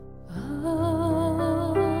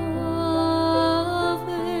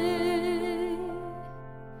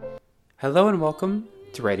Hello and welcome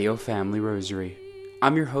to Radio Family Rosary.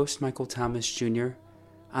 I'm your host, Michael Thomas Jr.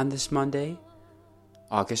 on this Monday,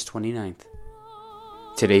 August 29th.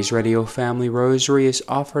 Today's Radio Family Rosary is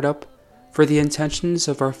offered up for the intentions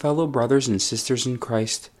of our fellow brothers and sisters in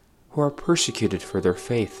Christ who are persecuted for their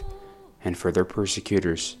faith and for their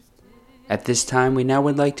persecutors. At this time, we now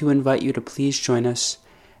would like to invite you to please join us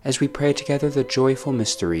as we pray together the joyful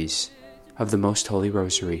mysteries of the Most Holy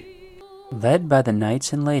Rosary, led by the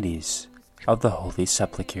Knights and Ladies of the Holy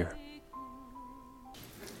Sepulchre.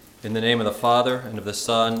 In the name of the Father, and of the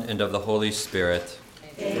Son, and of the Holy Spirit.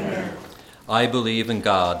 Amen. I believe in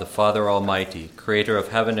God, the Father Almighty, creator of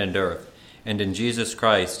heaven and earth, and in Jesus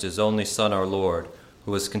Christ, his only Son, our Lord,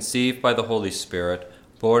 who was conceived by the Holy Spirit,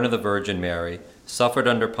 born of the Virgin Mary, suffered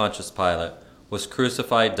under Pontius Pilate, was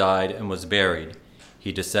crucified, died, and was buried.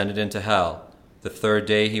 He descended into hell. The third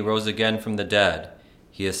day he rose again from the dead.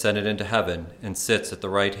 He ascended into heaven, and sits at the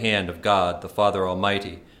right hand of God, the Father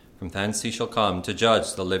Almighty. From thence he shall come to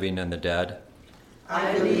judge the living and the dead.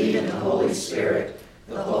 I believe in the Holy Spirit,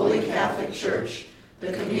 the Holy Catholic Church,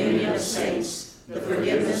 the communion of saints, the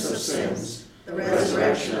forgiveness of sins, the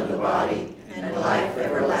resurrection of the body, and life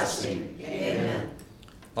everlasting. Amen.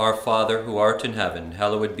 Our Father, who art in heaven,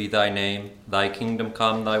 hallowed be thy name. Thy kingdom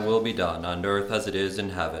come, thy will be done, on earth as it is in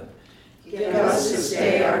heaven. Give us this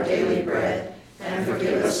day our daily bread, and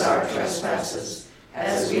forgive us our trespasses,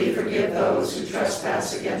 as we forgive those who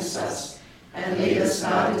trespass against us. And lead us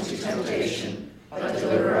not into temptation, but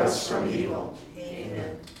deliver us from evil.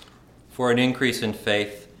 Amen. For an increase in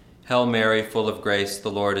faith, Hail Mary, full of grace, the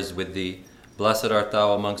Lord is with thee. Blessed art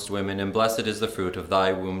thou amongst women, and blessed is the fruit of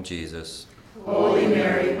thy womb, Jesus. Holy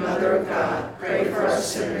Mary, Mother of God, pray for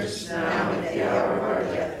us sinners, now and at the hour of our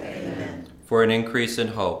death. Amen. For an increase in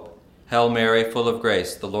hope, Hail Mary, full of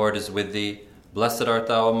grace, the Lord is with thee. Blessed art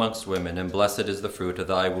thou amongst women, and blessed is the fruit of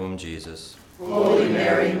thy womb, Jesus. Holy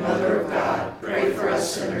Mary, Mother of God, pray for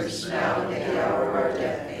us sinners, now and at the hour of our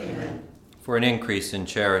death. Amen. For an increase in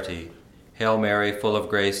charity, Hail Mary, full of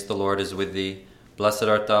grace, the Lord is with thee. Blessed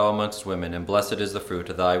art thou amongst women, and blessed is the fruit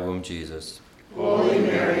of thy womb, Jesus. Holy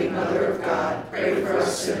Mary, Mother of God, pray for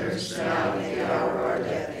us sinners, now and at the hour of our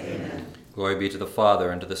death. Amen. Glory be to the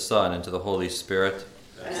Father, and to the Son, and to the Holy Spirit.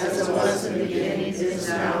 As it was in the beginning, is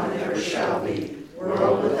now, and ever shall be,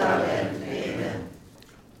 world without end. Amen.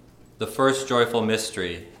 The first joyful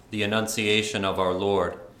mystery, the Annunciation of our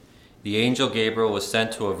Lord. The angel Gabriel was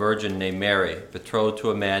sent to a virgin named Mary, betrothed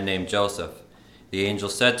to a man named Joseph. The angel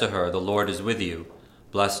said to her, "The Lord is with you.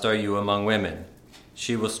 Blessed are you among women."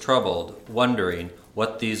 She was troubled, wondering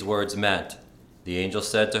what these words meant. The angel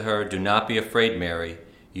said to her, "Do not be afraid, Mary.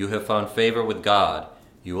 You have found favor with God.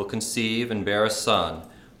 You will conceive and bear a son,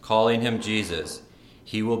 calling him Jesus.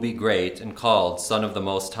 He will be great and called Son of the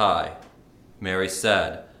Most High." Mary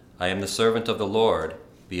said, "I am the servant of the Lord.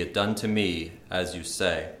 Be it done to me as you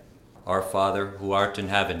say. Our Father, who art in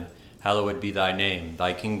heaven, hallowed be thy name.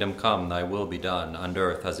 Thy kingdom come, thy will be done, on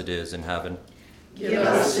earth as it is in heaven. Give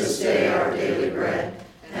us this day our daily bread,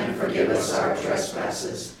 and forgive us our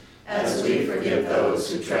trespasses, as we forgive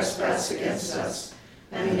those who trespass against us.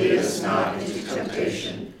 And lead us not into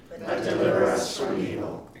temptation, but deliver us from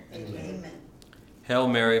evil. Amen. Hail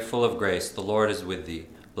Mary, full of grace, the Lord is with thee.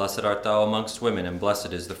 Blessed art thou amongst women, and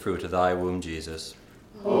blessed is the fruit of thy womb, Jesus.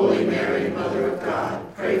 Holy Mary, Mother of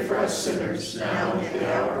God, pray for us sinners, now and at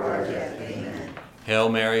the hour of our death. Amen. Hail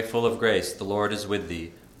Mary, full of grace, the Lord is with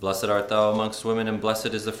thee. Blessed art thou amongst women, and blessed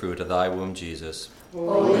is the fruit of thy womb, Jesus.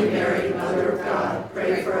 Holy Mary, Mother of God,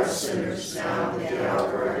 pray for us sinners, now and at the hour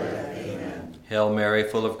of our death. Amen. Hail Mary,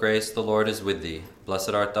 full of grace, the Lord is with thee.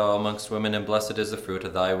 Blessed art thou amongst women, and blessed is the fruit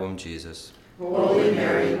of thy womb, Jesus. Holy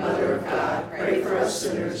Mary, Mother of God, pray for us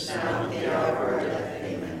sinners, now and at the hour of our death.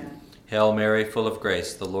 Amen. Hail Mary, full of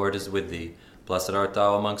grace, the Lord is with thee. Blessed art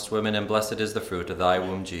thou amongst women, and blessed is the fruit of thy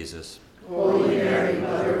womb, Jesus. Holy Mary,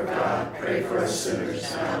 Mother of God, pray for us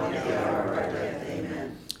sinners, now and at the hour of our death.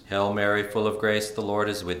 Amen. Hail Mary, full of grace, the Lord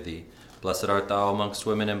is with thee. Blessed art thou amongst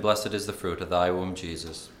women, and blessed is the fruit of thy womb,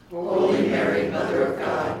 Jesus. Holy Mary, Mother of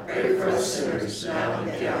God, pray for us sinners, now and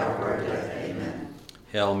at the hour of our death. Amen.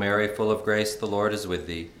 Hail Mary, full of grace, the Lord is with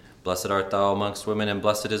thee. Blessed art thou amongst women, and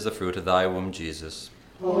blessed is the fruit of thy womb, Jesus.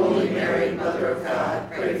 Holy Mary, Mother of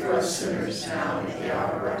God, pray for us sinners, now and at the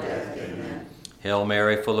hour of our death. Amen. Hail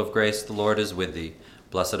Mary, full of grace, the Lord is with thee.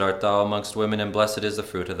 Blessed art thou amongst women, and blessed is the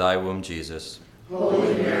fruit of thy womb, Jesus.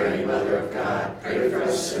 Holy Mary, Mother of God, pray for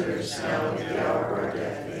us sinners, now and at the hour of our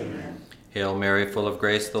death. Amen. Hail Mary, full of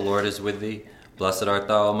grace, the Lord is with thee. Blessed art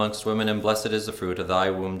thou amongst women, and blessed is the fruit of thy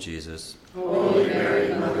womb, Jesus. Holy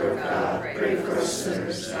Mary, Mother of God, pray for us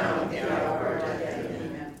sinners, now and at the hour of our death.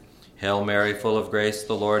 Amen. Hail Mary, full of grace,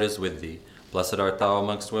 the Lord is with thee. Blessed art thou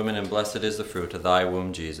amongst women, and blessed is the fruit of thy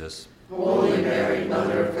womb, Jesus. Holy Mary,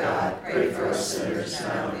 Mother of God, pray for us sinners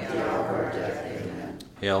now and at the hour of our death. Amen.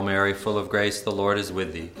 Hail Mary, full of grace, the Lord is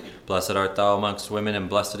with thee. Blessed art thou amongst women, and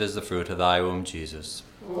blessed is the fruit of thy womb, Jesus.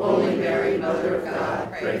 Holy Mary, Mother of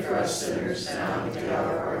God, pray for us sinners now and at the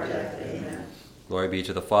hour of our death. Amen. Glory be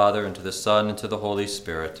to the Father, and to the Son, and to the Holy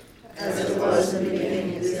Spirit. As it was in the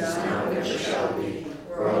beginning, is now, and ever shall be,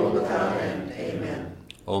 world without end. Amen.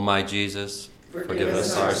 O my Jesus, forgive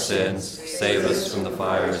us our sins, save us from the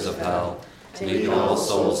fires of hell, lead all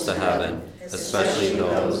souls to heaven, especially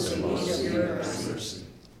those in most need of mercy.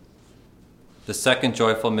 The second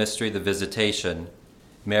joyful mystery, the Visitation.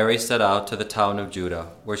 Mary set out to the town of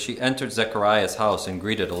Judah, where she entered Zechariah's house and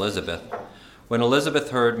greeted Elizabeth. When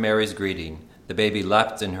Elizabeth heard Mary's greeting, the baby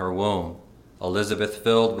leapt in her womb. Elizabeth,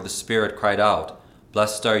 filled with the Spirit, cried out,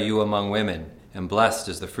 "Blessed are you among women, and blessed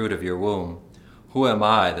is the fruit of your womb. Who am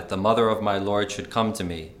I that the mother of my Lord should come to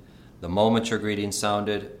me? The moment your greeting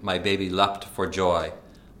sounded, my baby leapt for joy.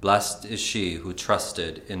 Blessed is she who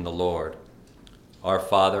trusted in the Lord. Our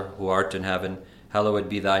Father, who art in heaven, hallowed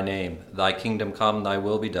be thy name. Thy kingdom come, thy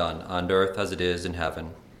will be done, on earth as it is in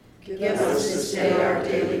heaven. Give us this day our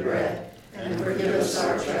daily bread, and forgive us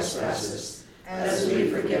our trespasses, as we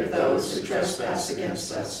forgive those who trespass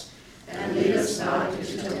against us. And lead us not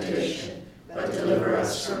into temptation, but deliver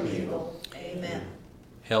us from evil. Amen.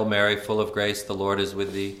 Hail Mary, full of grace, the Lord is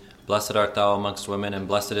with thee. Blessed art thou amongst women, and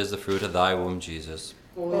blessed is the fruit of thy womb, Jesus.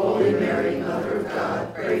 Holy Mary, Mother of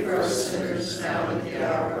God, pray for us sinners now and at the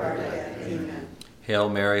hour of our death. Amen. Hail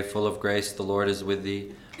Mary, full of grace, the Lord is with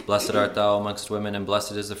thee. Blessed art thou amongst women, and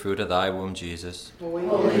blessed is the fruit of thy womb, Jesus.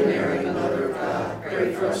 Holy Mary, Mother of God,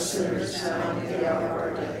 pray for us sinners now and at the hour of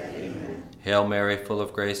our death. Amen. Hail Mary, full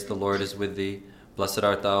of grace, the Lord is with thee. Blessed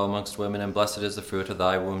art thou amongst women, and blessed is the fruit of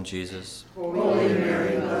thy womb, Jesus. Holy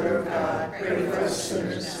Mary, Mother of God, pray for us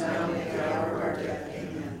sinners now and at the hour of our death.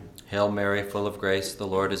 Amen. Hail Mary, full of grace, the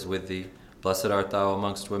Lord is with thee. Blessed art thou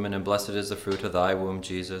amongst women, and blessed is the fruit of thy womb,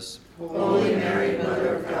 Jesus. Holy Mary,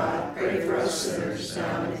 Mother of God, pray for us sinners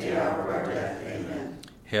now and at the hour of our death. Amen.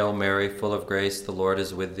 Hail Mary, full of grace, the Lord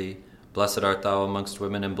is with thee. Blessed art thou amongst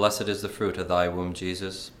women, and blessed is the fruit of thy womb,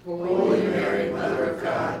 Jesus. Holy Mary, Mother of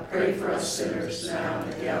God, pray for us sinners now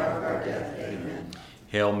and at the hour of our death. Amen.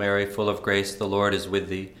 Hail Mary, full of grace, the Lord is with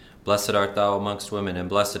thee. Blessed art thou amongst women, and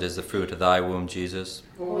blessed is the fruit of thy womb, Jesus.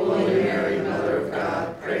 Holy Mary, Mother of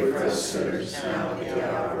God, pray for us sinners now and at the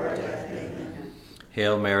hour of our death. Amen.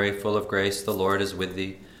 Hail Mary, full of grace, the Lord is with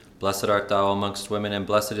thee. Blessed art thou amongst women, and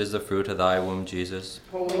blessed is the fruit of thy womb, Jesus.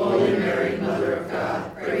 Holy Mary, Mother of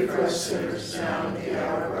God, pray for us sinners now and at the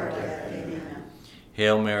hour of our death. Amen.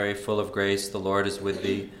 Hail Mary, full of grace, the Lord is with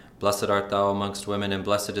thee. Blessed art thou amongst women, and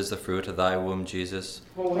blessed is the fruit of thy womb, Jesus.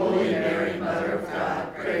 Holy Mary, Mother of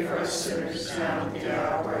God, pray for us sinners now and at the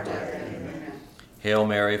hour of our death. Amen. Hail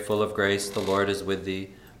Mary, full of grace, the Lord is with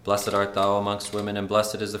thee. Blessed art thou amongst women, and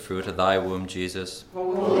blessed is the fruit of thy womb, Jesus.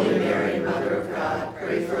 Holy Mary, Mother of God,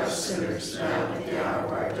 pray for us sinners now and at the hour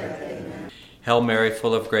of our death. Amen. Hail Mary,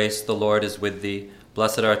 full of grace, the Lord is with thee.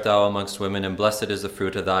 Blessed art thou amongst women, and blessed is the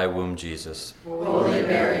fruit of thy womb, Jesus. Holy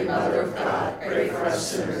Mary, Mother of God, pray for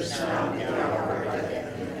us sinners now and at the hour of our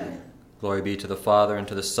death. Amen. Glory be to the Father, and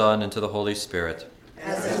to the Son, and to the Holy Spirit.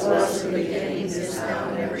 As it was in the beginning, is now,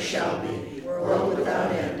 and ever shall be, world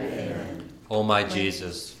without end. Amen. O my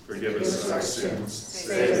Jesus, Forgive us our sins,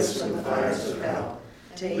 save us from the fires of hell.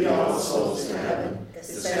 Lead all souls to heaven,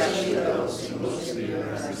 especially those who most need your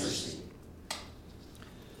mercy.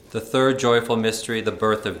 the third joyful mystery, the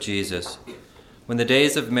birth of Jesus. When the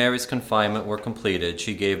days of Mary's confinement were completed,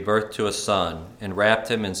 she gave birth to a son, and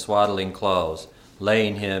wrapped him in swaddling clothes,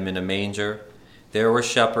 laying him in a manger. There were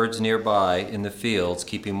shepherds nearby in the fields,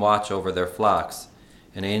 keeping watch over their flocks.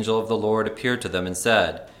 An angel of the Lord appeared to them and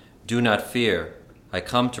said, "Do not fear. I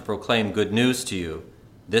come to proclaim good news to you.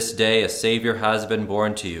 This day a Savior has been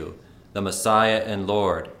born to you, the Messiah and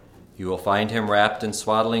Lord. You will find him wrapped in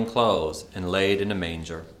swaddling clothes and laid in a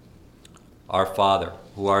manger." Our Father,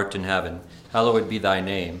 who art in heaven, hallowed be thy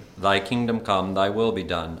name. Thy kingdom come, thy will be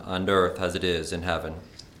done, on earth as it is in heaven.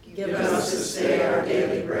 Give us this day our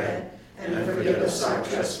daily bread, and forgive us our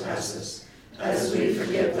trespasses, as we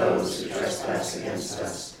forgive those who trespass against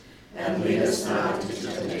us. And lead us not into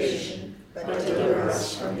temptation, but deliver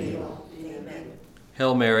us from evil. Amen.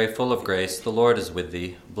 Hail Mary, full of grace, the Lord is with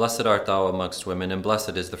thee. Blessed art thou amongst women, and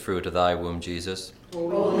blessed is the fruit of thy womb, Jesus.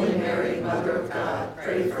 Holy Mary, Mother of God,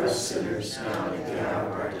 pray for us sinners now and at the hour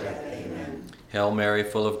of our death. Amen. Hail Mary,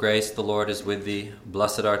 full of grace, the Lord is with thee.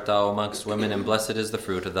 Blessed art thou amongst women, and blessed is the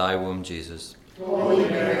fruit of thy womb, Jesus. Holy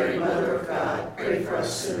Mary, Mother of God, pray for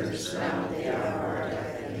us sinners, now and at the hour of our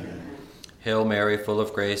death. Amen. Hail Mary, full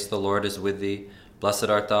of grace, the Lord is with thee. Blessed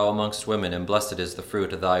art thou amongst women, and blessed is the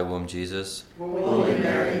fruit of thy womb, Jesus. Holy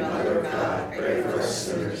Mary, Mother of God, pray for us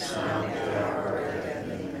sinners, now and at the hour of our death.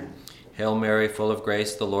 Amen. Hail Mary, full of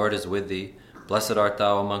grace, the Lord is with thee. Blessed art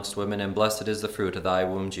thou amongst women, and blessed is the fruit of thy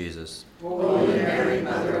womb, Jesus. Holy Mary,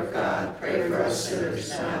 Mother of God, pray for us sinners,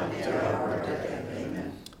 now and at the hour of our death.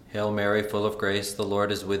 Amen. Hail Mary, full of grace, the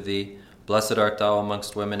Lord is with thee. Blessed art thou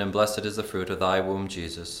amongst women, and blessed is the fruit of thy womb,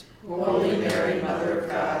 Jesus. Holy Mary, Mother of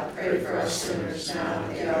God, pray for us sinners, now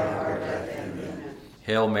and at the hour of our death. Amen.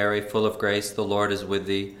 Hail Mary, full of grace, the Lord is with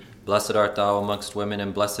thee. Blessed art thou amongst women,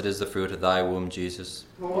 and blessed is the fruit of thy womb, Jesus.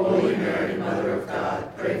 Holy Mary, Mother of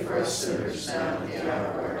God, pray for us sinners, now and at the hour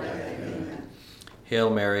of our death. Amen. Hail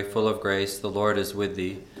Mary, full of grace, the Lord is with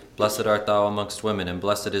thee. Blessed art thou amongst women, and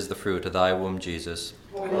blessed is the fruit of thy womb, Jesus.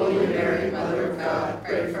 Holy Mary, Mother of God,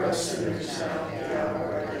 pray for us sinners, now and at the hour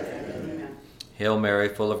of our death. Amen. Hail Mary,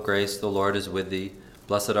 full of grace, the Lord is with thee.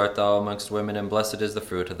 Blessed art thou amongst women, and blessed is the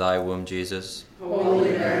fruit of thy womb, Jesus.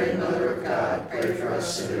 Holy Mary, Mother of God, pray for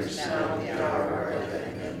us sinners, now and at the hour of our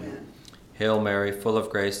death. Amen. Hail Mary, full of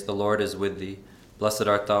grace, the Lord is with thee. Blessed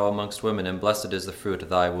art thou amongst women, and blessed is the fruit of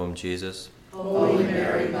thy womb, Jesus. Holy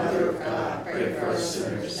Mary, Mother of God, pray for us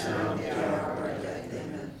sinners, now and at the hour of our death.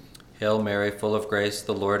 Amen. Hail Mary, full of grace,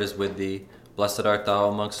 the Lord is with thee. Blessed art thou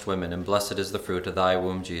amongst women, and blessed is the fruit of thy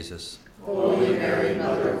womb, Jesus. Holy Mary,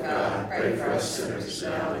 Mother of God, pray for us sinners,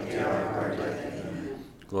 now and at the hour of our death. Amen.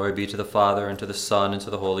 Glory be to the Father, and to the Son, and to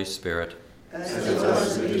the Holy Spirit. As it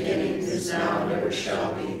was in the beginning, is now, and ever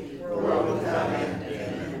shall be, world without end.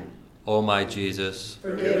 Amen. O my Jesus,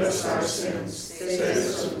 Forgive us our sins, save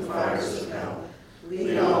us from the fires of hell.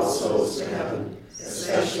 Lead all souls to heaven,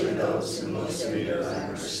 especially those who most need thy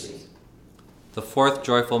mercy. the fourth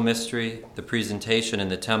joyful mystery, the presentation in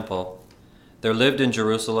the temple. There lived in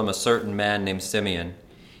Jerusalem a certain man named Simeon.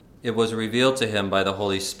 It was revealed to him by the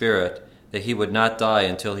Holy Spirit that he would not die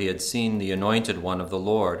until he had seen the Anointed One of the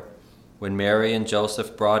Lord. When Mary and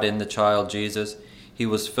Joseph brought in the child Jesus, he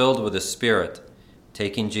was filled with the Spirit,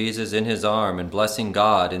 taking Jesus in his arm and blessing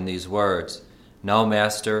God in these words, "Now,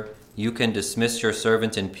 Master, you can dismiss your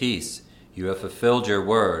servant in peace. You have fulfilled your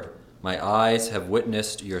word. My eyes have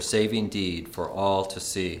witnessed your saving deed for all to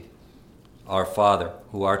see. Our Father,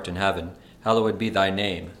 who art in heaven, hallowed be thy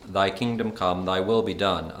name. Thy kingdom come, thy will be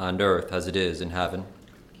done, on earth as it is in heaven.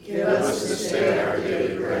 Give us this day our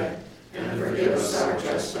daily bread, and forgive us our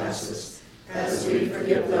trespasses, as we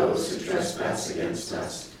forgive those who trespass against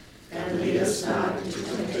us. And lead us not into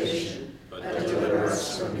temptation, but deliver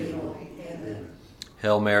us from evil. Amen.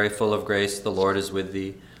 Hail Mary, full of grace, the Lord is with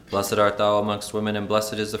thee. Blessed art thou amongst women, and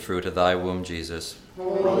blessed is the fruit of thy womb, Jesus.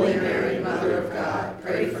 Holy Mary, Mother of God,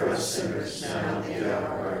 pray for us sinners, now and at the hour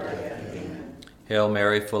of our death. Amen. Hail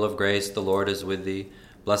Mary, full of grace, the Lord is with thee.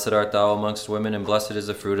 Blessed art thou amongst women, and blessed is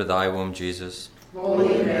the fruit of thy womb, Jesus.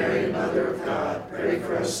 Holy Mary, Mother of God, pray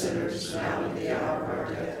for us sinners, now and at the hour of our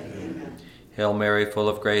death. Amen. Hail Mary, full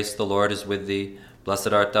of grace, the Lord is with thee. Blessed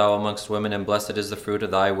art thou amongst women, and blessed is the fruit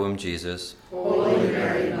of thy womb, Jesus. Holy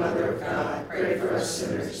Mary, Mother of God, pray for us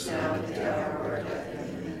sinners, now and at the hour of our death.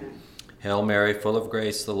 Amen. Hail Mary, full of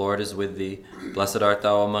grace, the Lord is with thee. Blessed art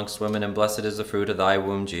thou amongst women, and blessed is the fruit of thy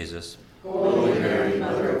womb, Jesus. Holy Mary,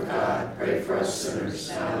 Mother of God, pray for us sinners,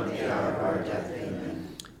 now and at the hour of our death. Amen.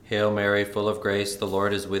 Hail Mary, full of grace, the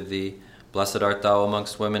Lord is with thee. Blessed art thou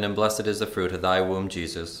amongst women, and blessed is the fruit of thy womb,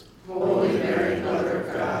 Jesus. Holy Mary, Mother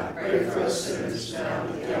of God, pray for us sinners, now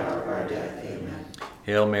and at the hour of our death. Amen.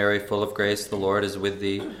 Hail Mary, full of grace, the Lord is with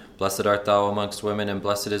thee. Blessed art thou amongst women, and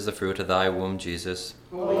blessed is the fruit of thy womb, Jesus.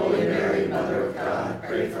 Holy Mary, Mother of God,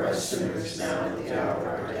 pray for us sinners, now and at the hour of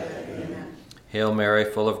our death. Amen. Hail Mary,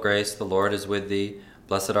 full of grace, the Lord is with thee.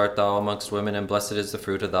 Blessed art thou amongst women, and blessed is the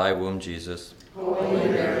fruit of thy womb, Jesus. Holy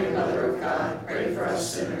Mary, Mother of God, pray for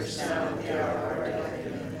us sinners, now and at the hour of our death.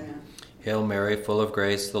 Amen. Hail Mary, full of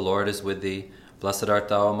grace, the Lord is with thee. Blessed art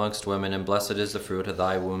thou amongst women, and blessed is the fruit of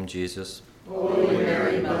thy womb, Jesus. Holy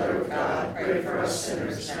Mary, Mother of God, pray for us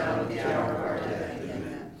sinners, now and at the hour of our death.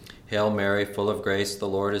 Amen. Hail Mary, full of grace, the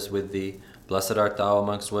Lord is with thee. Blessed art thou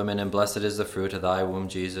amongst women, and blessed is the fruit of thy womb,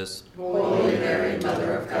 Jesus. Holy Mary,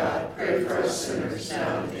 Mother of God, pray for us sinners,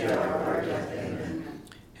 now and at the hour of our death. Amen.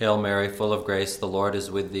 Hail Mary, full of grace, the Lord is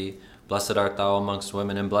with thee. Blessed art thou amongst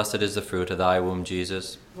women, and blessed is the fruit of thy womb,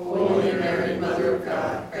 Jesus. Holy Mary, Mother of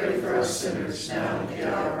God, pray for us sinners, now and at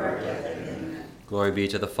the hour of our death. Amen. Glory be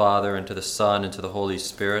to the Father, and to the Son, and to the Holy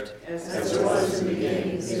Spirit. As it was in the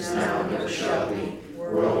beginning, is now, and ever shall be,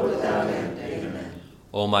 world without end. Amen.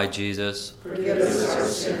 O my Jesus, Forgive us our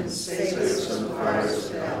sins, save us from the fires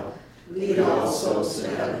of hell. Lead all souls to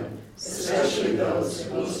heaven, especially those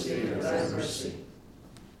who most need thy mercy.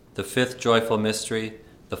 The fifth joyful mystery,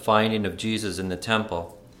 the finding of Jesus in the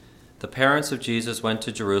temple. The parents of Jesus went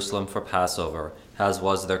to Jerusalem for Passover, as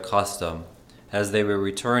was their custom. As they were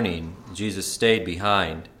returning, Jesus stayed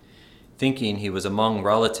behind. Thinking he was among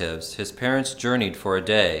relatives, his parents journeyed for a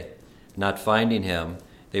day. Not finding him,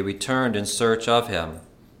 they returned in search of him.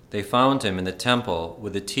 They found him in the temple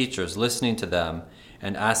with the teachers listening to them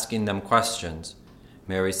and asking them questions.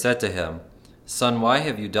 Mary said to him, "Son, why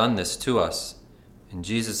have you done this to us?" And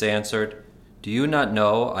Jesus answered, "Do you not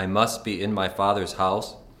know I must be in my Father's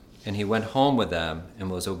house?" And he went home with them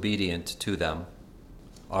and was obedient to them.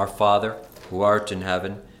 Our Father, who art in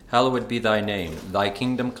heaven, hallowed be thy name. Thy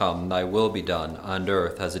kingdom come, thy will be done, on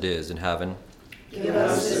earth as it is in heaven. Give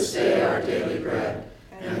us this day our daily bread,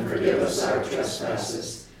 and forgive us our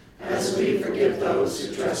trespasses, as we forgive those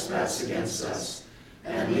who trespass against us.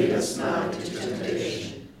 And lead us not into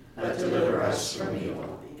temptation, but deliver us from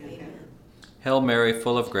evil. Hail Mary,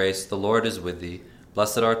 full of grace, the Lord is with thee.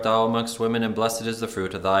 Blessed art thou amongst women, and blessed is the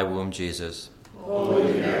fruit of thy womb, Jesus.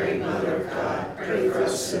 Holy Mary, Mother of God, pray for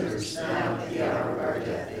us sinners, now and at the hour of our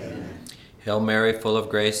death. Amen. Hail Mary, full of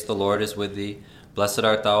grace, the Lord is with thee. Blessed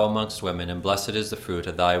art thou amongst women, and blessed is the fruit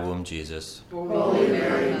of thy womb, Jesus. Holy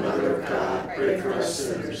Mary, Mother of God, pray for us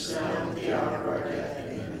sinners, now and at the hour of our death.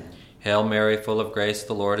 Amen. Hail Mary, full of grace,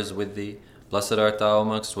 the Lord is with thee. Blessed art thou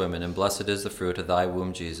amongst women, and blessed is the fruit of thy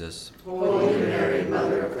womb, Jesus. Holy Mary,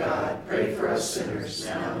 Mother of God, pray for us sinners,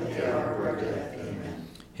 now and at the hour of our death. Amen.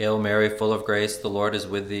 Hail Mary, full of grace, the Lord is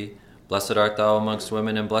with thee. Blessed art thou amongst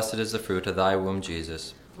women, and blessed is the fruit of thy womb,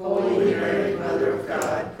 Jesus. Holy Mary, Mother of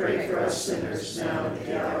God, pray for us sinners, now and at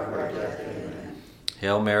the hour of our death. Amen.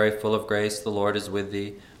 Hail Mary, full of grace, the Lord is with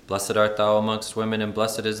thee. Blessed art thou amongst women, and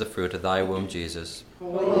blessed is the fruit of thy womb, Jesus.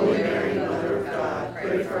 Holy Mary, Mother of God,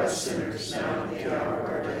 pray for us sinners, now and at the hour of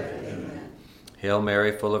our death. Amen. Hail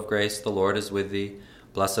Mary, full of grace, the Lord is with thee.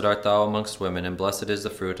 Blessed art thou amongst women, and blessed is the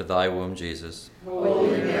fruit of thy womb, Jesus.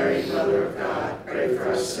 Holy Mary, Mother of God, pray for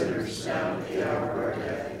us sinners, now and at the hour of our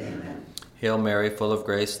death. Amen. Hail Mary, full of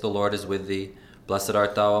grace, the Lord is with thee. Blessed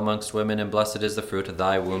art thou amongst women, and blessed is the fruit of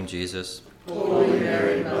thy womb, Jesus. Holy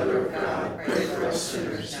Mary, Mother of God, pray for us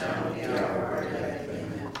sinners, now and at the hour of our death.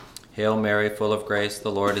 Amen. Hail Mary, full of grace,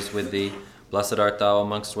 the Lord is with thee. Blessed art thou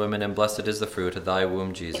amongst women, and blessed is the fruit of thy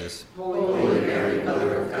womb, Jesus. Holy Mary,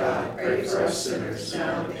 Mother of God, pray for us sinners,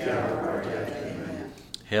 now and at the hour of our death. Amen.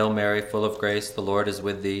 Hail Mary, full of grace, the Lord is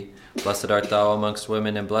with thee. Blessed art thou amongst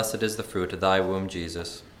women, and blessed is the fruit of thy womb,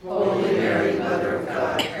 Jesus. Holy Mary, Mother of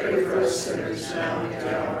God, pray for us sinners, now and at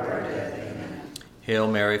the hour of our death. Amen. Hail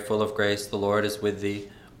Mary, full of grace, the Lord is with thee.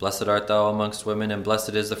 Blessed art thou amongst women, and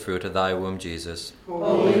blessed is the fruit of thy womb, Jesus.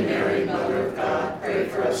 Holy Mary, Mother of God, pray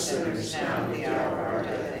for us sinners, now and at the hour of our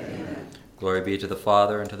death. Amen. Glory be to the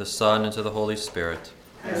Father, and to the Son, and to the Holy Spirit.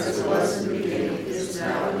 As it was in the beginning, is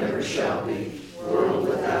now, and ever shall be, world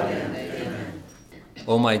without end. Amen.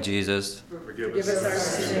 O my Jesus, Forgive us our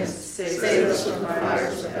sins, save us from the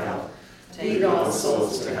fires of hell, lead all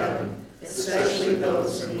souls to heaven, especially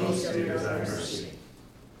those in most need of thy mercy.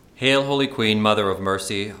 Hail, Holy Queen, Mother of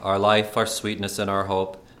Mercy, our life, our sweetness, and our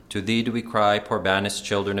hope. To thee do we cry, poor banished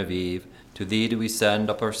children of Eve. To thee do we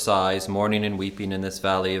send up our sighs, mourning and weeping in this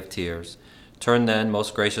valley of tears. Turn then,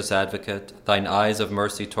 most gracious Advocate, thine eyes of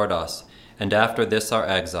mercy toward us, and after this our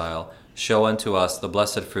exile, show unto us the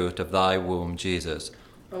blessed fruit of thy womb, Jesus.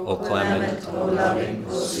 O clement, O loving,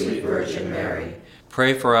 O sweet Virgin Mary,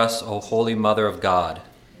 pray for us, O Holy Mother of God.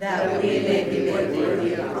 that we may be made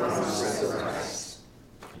worthy of the promises of Christ.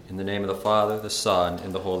 In the name of the Father, the Son,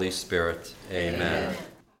 and the Holy Spirit. Amen.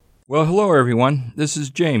 Well, hello, everyone. This is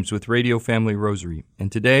James with Radio Family Rosary.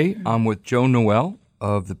 And today I'm with Joan Noel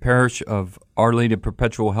of the parish of Our Lady of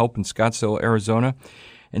Perpetual Help in Scottsdale, Arizona.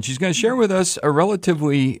 And she's going to share with us a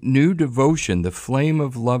relatively new devotion, the Flame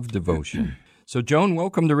of Love devotion. So, Joan,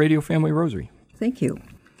 welcome to Radio Family Rosary. Thank you.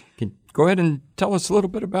 Go ahead and tell us a little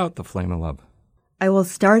bit about the Flame of Love. I will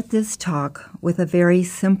start this talk with a very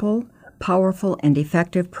simple, powerful, and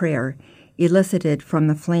effective prayer elicited from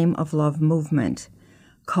the Flame of Love movement,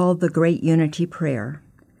 called the Great Unity Prayer,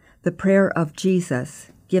 the prayer of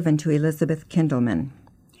Jesus given to Elizabeth Kindleman.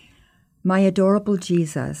 My adorable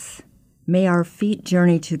Jesus, may our feet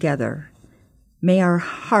journey together. May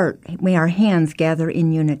our hands gather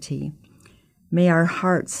in unity. May our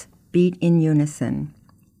hearts beat in unison.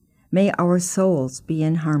 May our souls be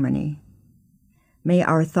in harmony. May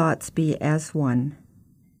our thoughts be as one.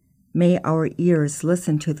 May our ears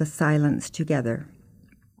listen to the silence together.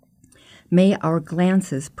 May our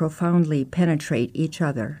glances profoundly penetrate each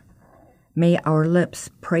other. May our lips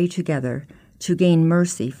pray together to gain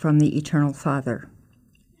mercy from the Eternal Father.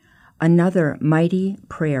 Another mighty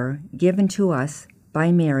prayer given to us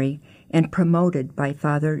by Mary and promoted by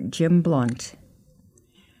Father Jim Blunt.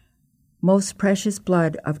 Most precious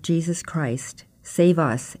blood of Jesus Christ, save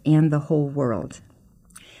us and the whole world.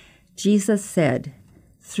 Jesus said,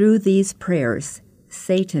 through these prayers,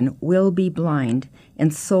 Satan will be blind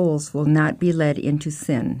and souls will not be led into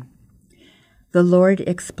sin. The Lord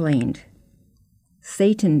explained,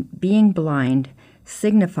 Satan being blind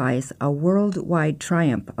signifies a worldwide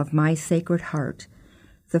triumph of my Sacred Heart,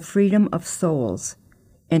 the freedom of souls,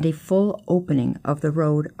 and a full opening of the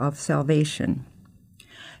road of salvation.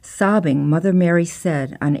 Sobbing, Mother Mary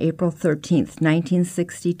said on April 13,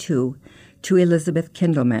 1962, to Elizabeth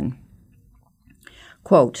Kindleman,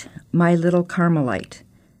 quote, my little Carmelite,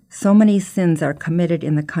 so many sins are committed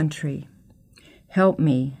in the country. Help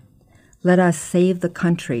me. Let us save the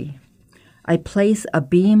country. I place a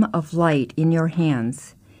beam of light in your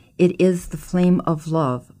hands. It is the flame of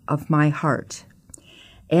love of my heart.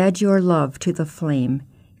 Add your love to the flame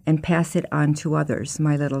and pass it on to others,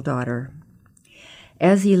 my little daughter.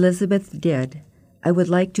 As Elizabeth did, I would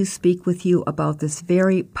like to speak with you about this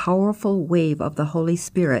very powerful wave of the Holy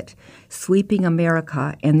Spirit sweeping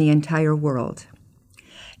America and the entire world.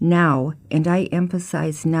 Now, and I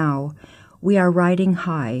emphasize now, we are riding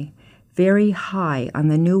high, very high on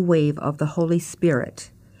the new wave of the Holy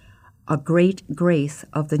Spirit, a great grace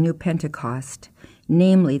of the new Pentecost,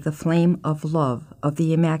 namely the flame of love of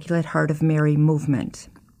the Immaculate Heart of Mary movement.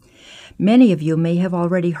 Many of you may have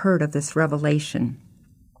already heard of this revelation.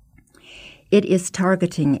 It is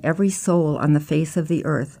targeting every soul on the face of the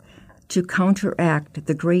earth to counteract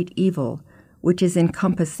the great evil which is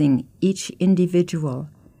encompassing each individual,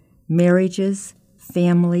 marriages,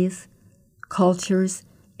 families, cultures,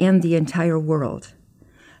 and the entire world.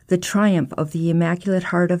 The triumph of the Immaculate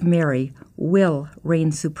Heart of Mary will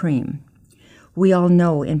reign supreme. We all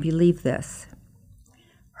know and believe this.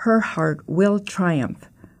 Her heart will triumph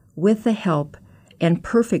with the help and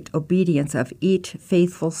perfect obedience of each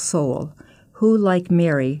faithful soul who, like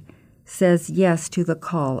Mary, says yes to the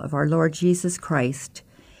call of our Lord Jesus Christ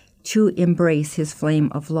to embrace his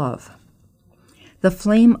flame of love. The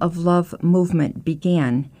Flame of Love movement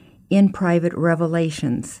began in private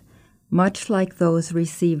revelations, much like those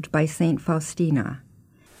received by St. Faustina.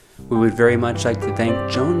 We would very much like to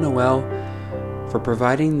thank Joan Noel for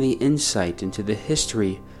providing the insight into the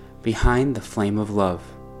history behind the Flame of Love.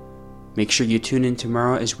 Make sure you tune in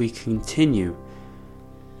tomorrow as we continue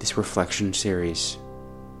this reflection series.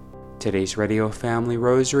 Today's Radio Family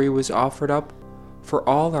Rosary was offered up for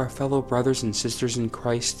all our fellow brothers and sisters in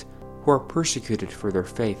Christ who are persecuted for their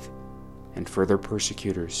faith and for their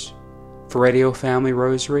persecutors. For Radio Family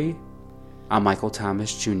Rosary, I'm Michael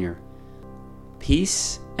Thomas Jr.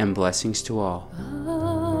 Peace and blessings to all.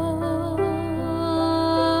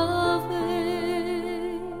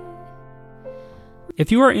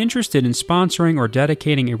 If you are interested in sponsoring or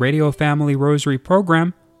dedicating a Radio Family Rosary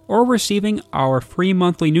program, or receiving our free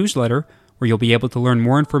monthly newsletter, where you'll be able to learn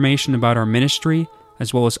more information about our ministry,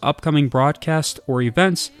 as well as upcoming broadcasts or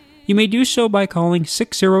events, you may do so by calling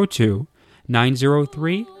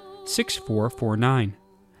 602-903-6449.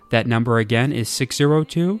 That number again is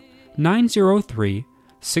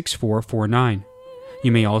 602-903-6449.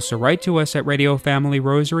 You may also write to us at Radio Family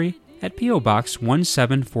Rosary at P.O. Box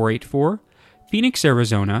 17484, Phoenix,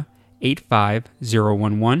 Arizona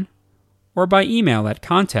 85011, or by email at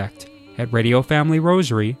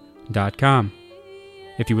contact@radiofamilyrosary.com.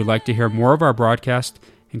 If you would like to hear more of our broadcast,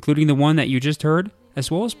 including the one that you just heard, as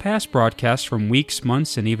well as past broadcasts from weeks,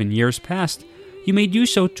 months, and even years past, you may do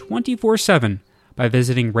so 24/7 by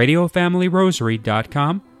visiting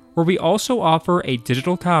radiofamilyrosary.com, where we also offer a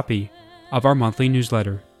digital copy of our monthly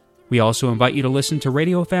newsletter. We also invite you to listen to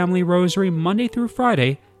Radio Family Rosary Monday through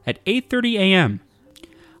Friday at 8:30 a.m.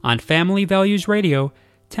 on Family Values Radio,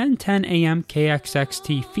 1010 a.m.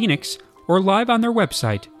 KXXT Phoenix, or live on their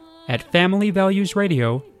website at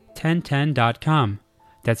familyvaluesradio1010.com.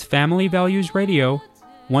 That's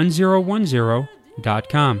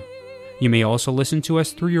familyvaluesradio1010.com. You may also listen to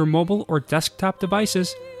us through your mobile or desktop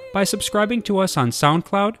devices by subscribing to us on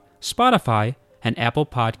SoundCloud, Spotify, and Apple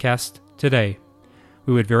Podcasts today.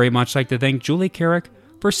 We would very much like to thank Julie Carrick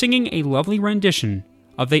for singing a lovely rendition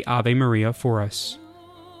of the Ave Maria for us.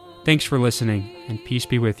 Thanks for listening, and peace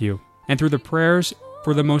be with you. And through the prayers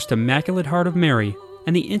for the most Immaculate Heart of Mary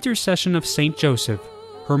and the intercession of Saint Joseph,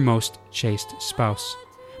 her most chaste spouse,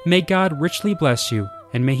 may God richly bless you,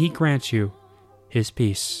 and may he grant you his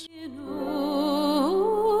peace.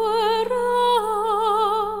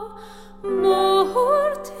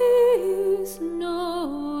 Mortis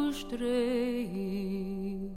nos nostre